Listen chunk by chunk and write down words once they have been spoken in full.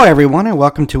Hello everyone and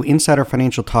welcome to Insider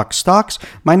Financial Talk Stocks.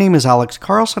 My name is Alex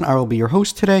Carlson. I will be your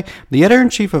host today, the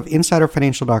editor-in-chief of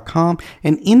InsiderFinancial.com,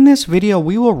 and in this video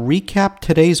we will recap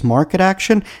today's market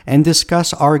action and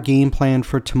discuss our game plan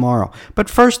for tomorrow. But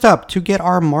first up, to get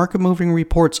our market moving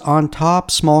reports on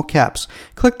top small caps,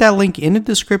 click that link in the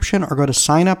description or go to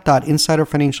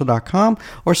signup.insiderfinancial.com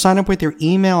or sign up with your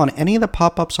email on any of the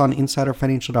pop-ups on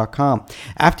InsiderFinancial.com.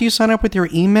 After you sign up with your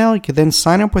email, you can then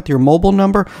sign up with your mobile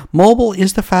number. Mobile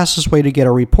is the fastest way to get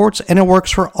our reports, and it works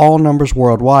for all numbers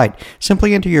worldwide.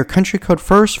 Simply enter your country code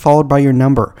first, followed by your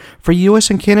number. For US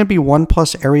and Canada, be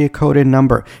 1+ area code and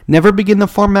number. Never begin the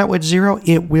format with 0.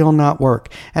 It will not work.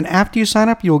 And after you sign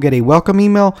up, you will get a welcome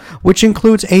email, which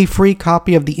includes a free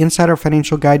copy of the Insider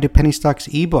Financial Guide to Penny Stocks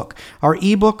ebook. Our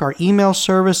ebook, our email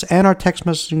service, and our text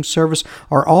messaging service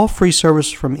are all free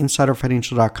services from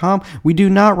InsiderFinancial.com. We do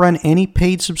not run any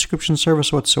paid subscription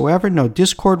service whatsoever, no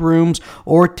Discord rooms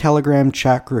or Telegram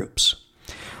chat groups.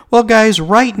 Well, guys,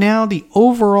 right now the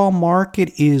overall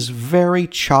market is very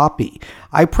choppy.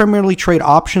 I primarily trade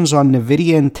options on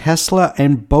Nvidia and Tesla,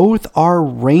 and both are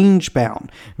range bound.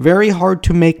 Very hard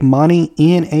to make money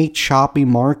in a choppy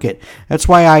market. That's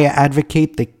why I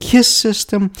advocate the KISS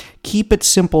system. Keep it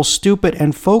simple, stupid,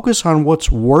 and focus on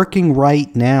what's working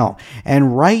right now.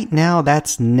 And right now,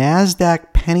 that's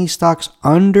Nasdaq penny stocks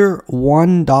under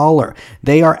 $1.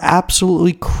 They are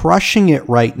absolutely crushing it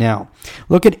right now.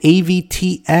 Look at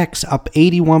AVTX up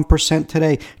 81%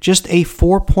 today, just a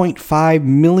 $4.5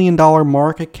 million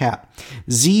market cap.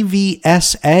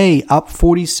 ZVSA up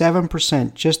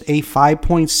 47%, just a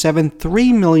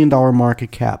 $5.73 million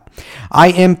market cap.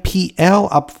 IMPL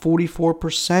up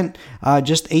 44%,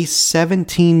 just a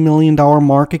 $17 million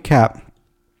market cap.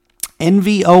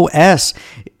 NVOS,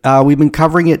 we've been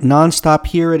covering it nonstop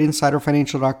here at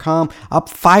InsiderFinancial.com, up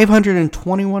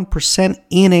 521%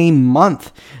 in a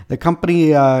month. The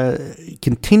company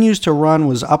continues to run,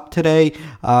 was up today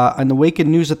in the wake of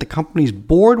news that the company's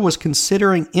board was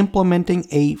considering implementing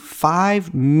a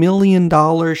 $5 million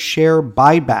share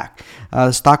buyback.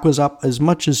 The stock was up as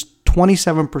much as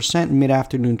 27% in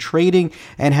mid-afternoon trading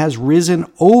and has risen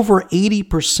over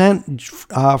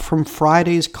 80% from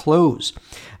Friday's close.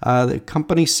 The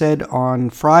company said on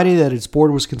Friday that its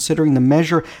board was considering the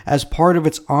measure as part of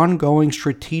its ongoing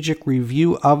strategic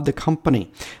review of the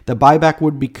company. The buyback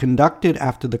would be conducted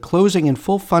after the closing and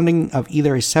full funding of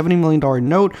either a $70 million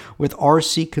note with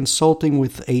RC Consulting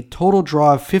with a total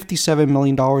draw of $57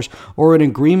 million or an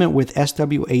agreement with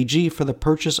SWAG for the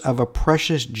purchase of a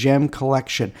precious gem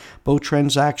collection. Both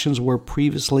transactions were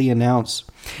previously announced.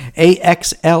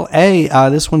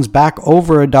 AXLA, this one's back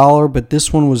over $1, but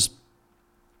this one was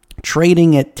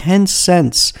trading at 10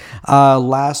 cents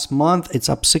last month. It's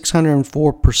up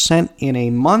 604% in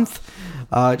a month.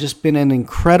 Just been an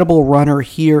incredible runner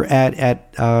here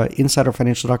at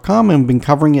InsiderFinancial.com and been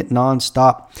covering it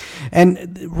nonstop.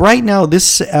 And right now,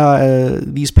 these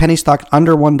penny stocks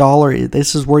under $1,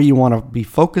 this is where you want to be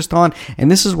focused on.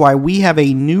 And this is why we have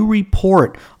a new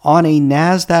report on a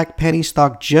Nasdaq penny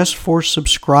stock just for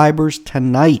subscribers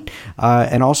tonight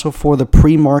and also for the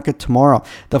pre-market tomorrow.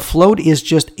 The float is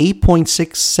just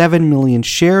 8.67 million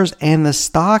shares and the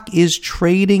stock is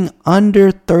trading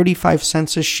under 35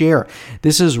 cents a share.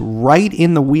 This is right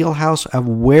in the wheelhouse of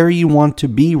where you want to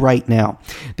be right now.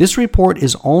 This report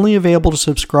is only available to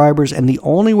subscribers, and the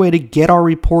only way to get our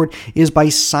report is by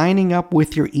signing up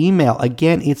with your email.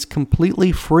 Again, it's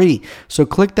completely free. So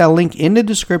click that link in the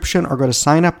description or go to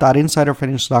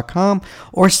signup.insiderfinancial.com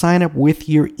or sign up with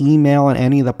your email on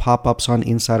any of the pop-ups on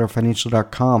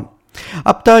insiderfinancial.com.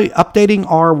 Updating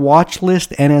our watch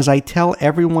list, and as I tell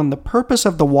everyone, the purpose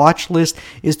of the watch list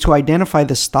is to identify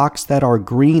the stocks that are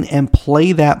green and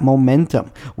play that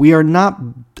momentum. We are not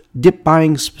dip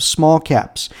buying small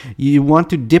caps. You want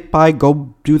to dip buy,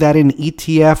 go do that in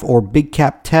ETF or big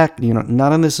cap tech.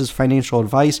 None of this is financial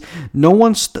advice. No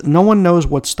one knows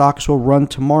what stocks will run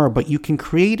tomorrow, but you can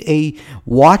create a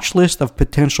watch list of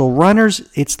potential runners.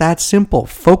 It's that simple.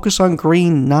 Focus on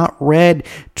green, not red.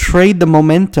 Trade the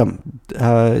momentum.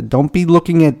 Don't be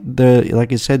looking at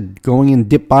like I said, going and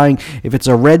dip buying. If it's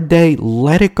a red day,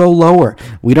 let it go lower.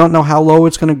 We don't know how low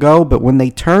it's going to go, but when they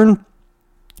turn,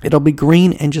 it'll be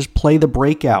green, and just play the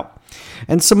breakout.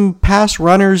 And some past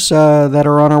runners that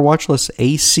are on our watch list: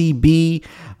 ACB,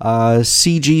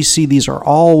 CGC. These are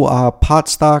all pot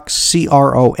stocks.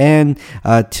 CRON,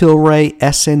 Tilray,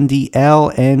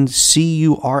 SNDL, and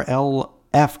CURLF,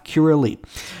 Curaleaf.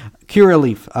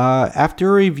 Curaleaf.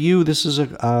 After a review,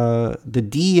 the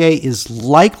DEA is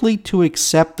likely to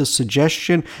accept the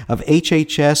suggestion of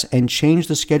HHS and change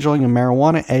the scheduling of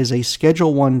marijuana as a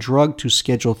Schedule 1 drug to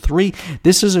Schedule 3.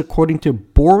 This is according to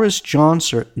Boris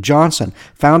Johnson,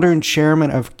 founder and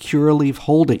chairman of Curaleaf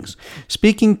Holdings.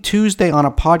 Speaking Tuesday on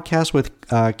a podcast with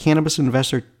cannabis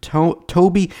investor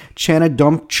Toby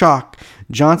Chanadumchuk,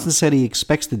 Johnson said he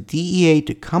expects the DEA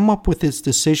to come up with its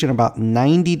decision about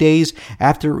 90 days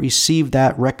after it received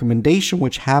that recommendation,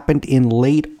 which happened in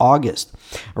late August.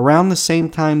 Around the same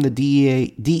time the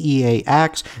DEA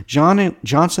acts,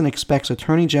 Johnson expects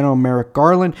Attorney General Merrick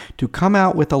Garland to come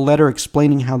out with a letter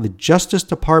explaining how the Justice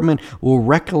Department will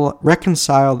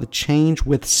reconcile the change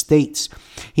with states.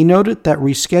 He noted that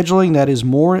rescheduling that is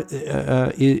more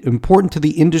important to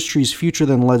the industry's future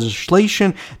than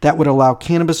legislation that would allow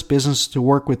cannabis business to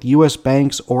work with U.S.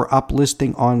 banks or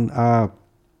uplisting on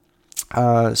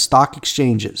stock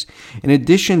exchanges. In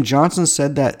addition, Johnson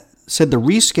said the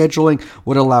rescheduling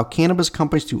would allow cannabis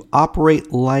companies to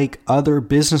operate like other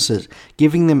businesses,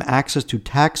 giving them access to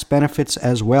tax benefits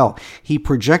as well. He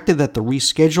projected that the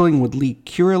rescheduling would lead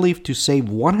Curaleaf to save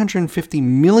 $150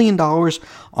 million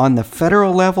on the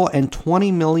federal level and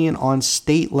 $20 million on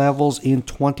state levels in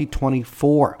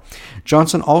 2024.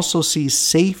 Johnson also sees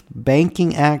SAFE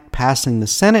Banking Act passing the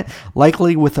Senate,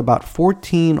 likely with about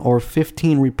 14 or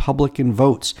 15 Republican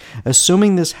votes.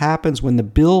 Assuming this happens when the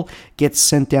bill gets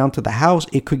sent down to the House,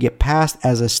 it could get passed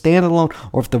as a standalone,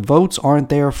 or if the votes aren't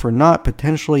there for not,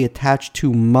 potentially attached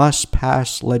to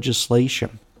must-pass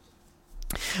legislation.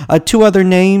 Two other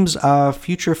names,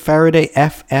 Future Faraday,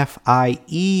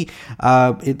 FFIE.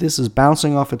 This is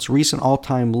bouncing off its recent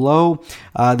all-time low.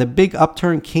 The big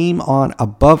upturn came on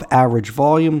above average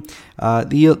volume.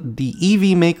 The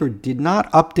EV maker did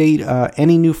not update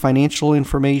any new financial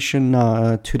information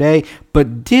today,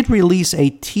 but did release a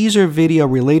teaser video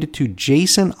related to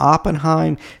Jason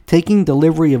Oppenheim taking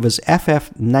delivery of his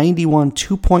FF91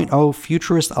 2.0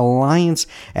 Futurist Alliance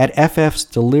at FF's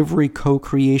Delivery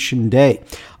Co-Creation Day.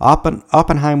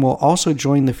 Oppenheim will also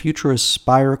join the Futurist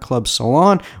Spire Club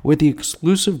Salon with the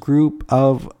exclusive group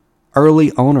of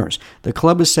early owners. The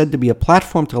club is said to be a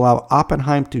platform to allow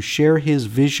Oppenheim to share his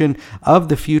vision of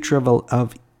the future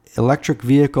of electric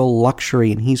vehicle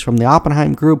luxury, and he's from the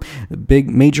Oppenheim Group, a big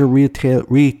major real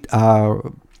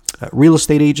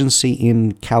estate agency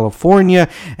in California,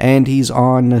 and he's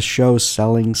on the show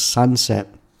Selling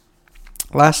Sunset.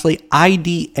 Lastly,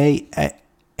 IDA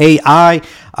AI,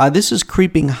 this is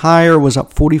creeping higher, was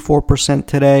up 44%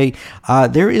 today.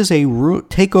 There is a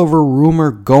takeover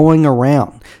rumor going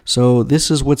around. So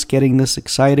this is what's getting this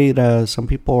excited. Some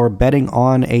people are betting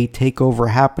on a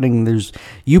takeover happening. There's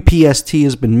UPST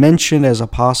has been mentioned as a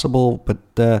possible, but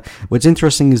what's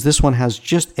interesting is this one has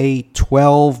just a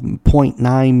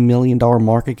 $12.9 million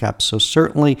market cap. So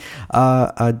certainly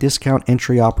a discount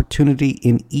entry opportunity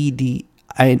in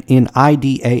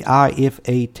IDAI if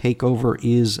a takeover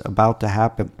is about to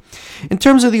happen. In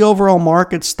terms of the overall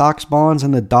market, stocks, bonds,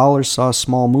 and the dollar saw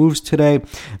small moves today.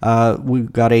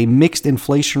 We've got a mixed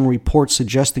inflation report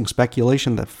suggesting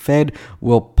speculation that Fed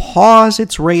will pause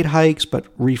its rate hikes but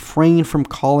refrain from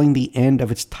calling the end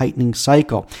of its tightening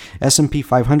cycle. S&P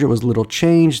 500 was little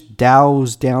changed.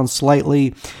 Dow's down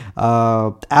slightly.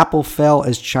 Apple fell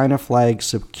as China flagged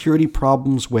security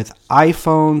problems with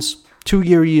iPhones.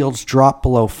 2-year yields dropped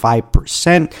below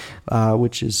 5%,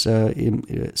 which is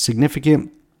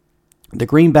significant. The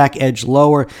greenback edged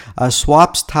lower.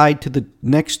 Swaps tied to the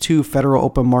next two Federal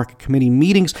Open Market Committee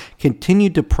meetings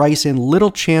continued to price in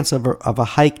little chance of a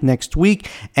hike next week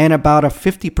and about a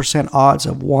 50% odds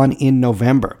of one in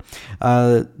November.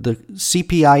 The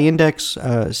CPI index,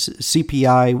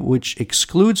 CPI, which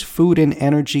excludes food and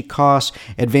energy costs,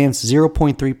 advanced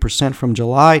 0.3% from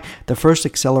July, the first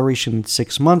acceleration in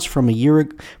 6 months. From a year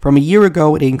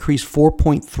ago, it increased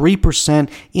 4.3%,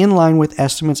 in line with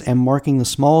estimates and marking the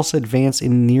smallest advance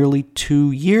in nearly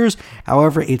 2 years.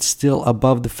 However, it's still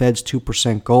above the Fed's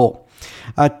 2% goal.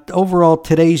 Overall,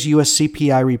 today's U.S.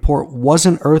 CPI report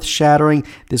wasn't earth-shattering.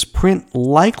 This print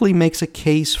likely makes a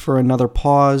case for another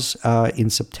pause in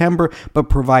September, but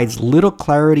provides little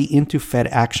clarity into Fed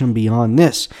action beyond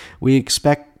this. We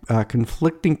expect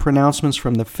conflicting pronouncements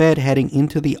from the Fed heading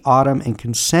into the autumn, and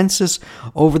consensus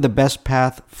over the best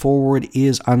path forward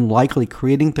is unlikely,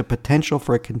 creating the potential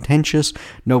for a contentious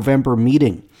November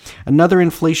meeting. Another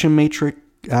inflation matrix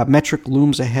metric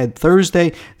looms ahead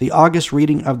Thursday. The August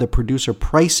reading of the Producer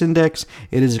Price Index,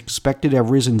 it is expected to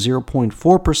have risen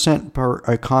 0.4% per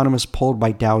economist polled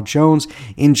by Dow Jones.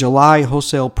 In July,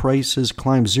 wholesale prices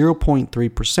climbed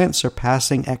 0.3%,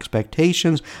 surpassing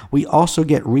expectations. We also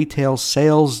get retail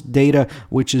sales data,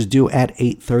 which is due at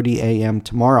 8:30 a.m.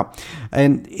 tomorrow.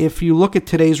 And if you look at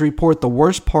today's report, the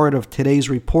worst part of today's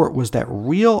report was that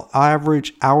real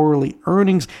average hourly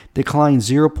earnings declined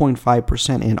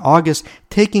 0.5% in August,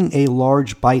 taking a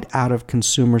large bite out of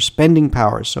consumer spending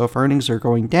power. So if earnings are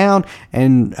going down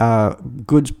and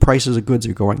prices of goods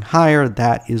are going higher,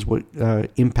 that is what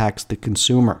impacts the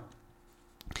consumer.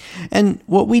 And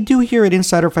what we do here at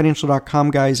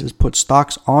InsiderFinancial.com, guys, is put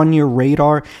stocks on your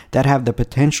radar that have the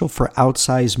potential for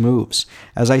outsized moves.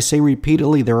 As I say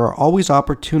repeatedly, there are always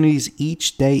opportunities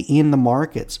each day in the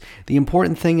markets. The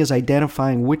important thing is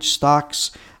identifying which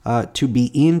stocks to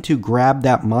be in to grab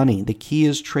that money. The key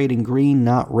is trading green,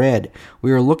 not red.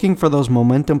 We are looking for those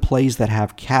momentum plays that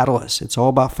have catalysts. It's all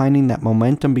about finding that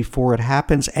momentum before it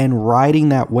happens and riding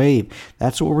that wave.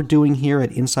 That's what we're doing here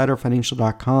at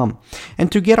InsiderFinancial.com.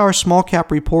 And to get our small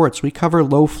cap reports, we cover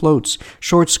low floats,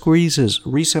 short squeezes,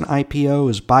 recent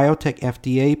IPOs, biotech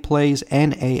FDA plays,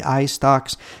 and AI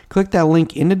stocks. Click that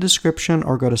link in the description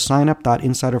or go to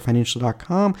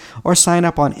signup.insiderfinancial.com or sign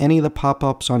up on any of the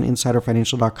pop-ups on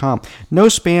InsiderFinancial.com. No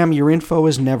spam, your info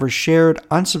is never shared.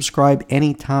 Unsubscribe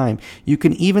anytime. You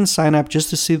can even sign up just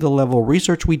to see the level of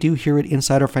research we do here at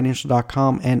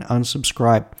InsiderFinancial.com and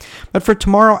unsubscribe. But for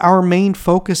tomorrow, our main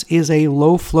focus is a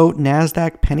low float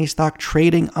Nasdaq penny stock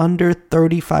trading under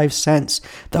 35 cents.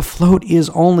 The float is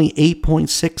only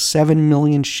 8.67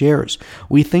 million shares.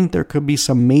 We think there could be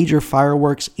some major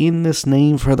fireworks in this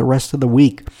name for the rest of the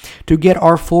week. To get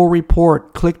our full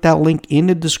report, click that link in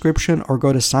the description or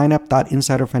go to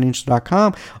signup.insiderfinancial.com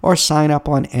or sign up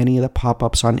on any of the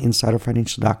pop-ups on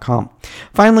insiderfinancial.com.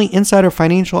 Finally, Insider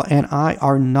Financial and I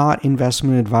are not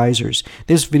investment advisors.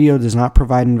 This video does not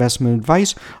provide investment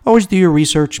advice. Always do your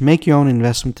research, make your own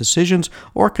investment decisions,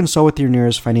 or consult with your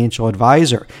nearest financial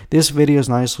advisor. This video is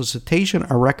not a solicitation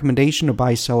or recommendation to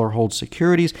buy, sell, or hold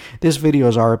securities. This video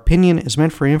is our opinion, is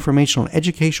meant for informational and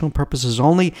educational purposes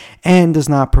only, and does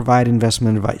not provide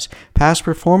investment advice. Past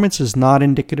performance is not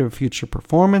indicative of future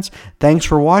performance. Thanks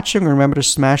for watching. Remember to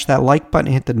smash that like button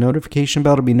and hit the notification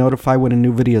bell to be notified when a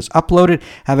new video is uploaded.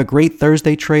 Have a great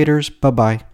Thursday, traders. Bye-bye.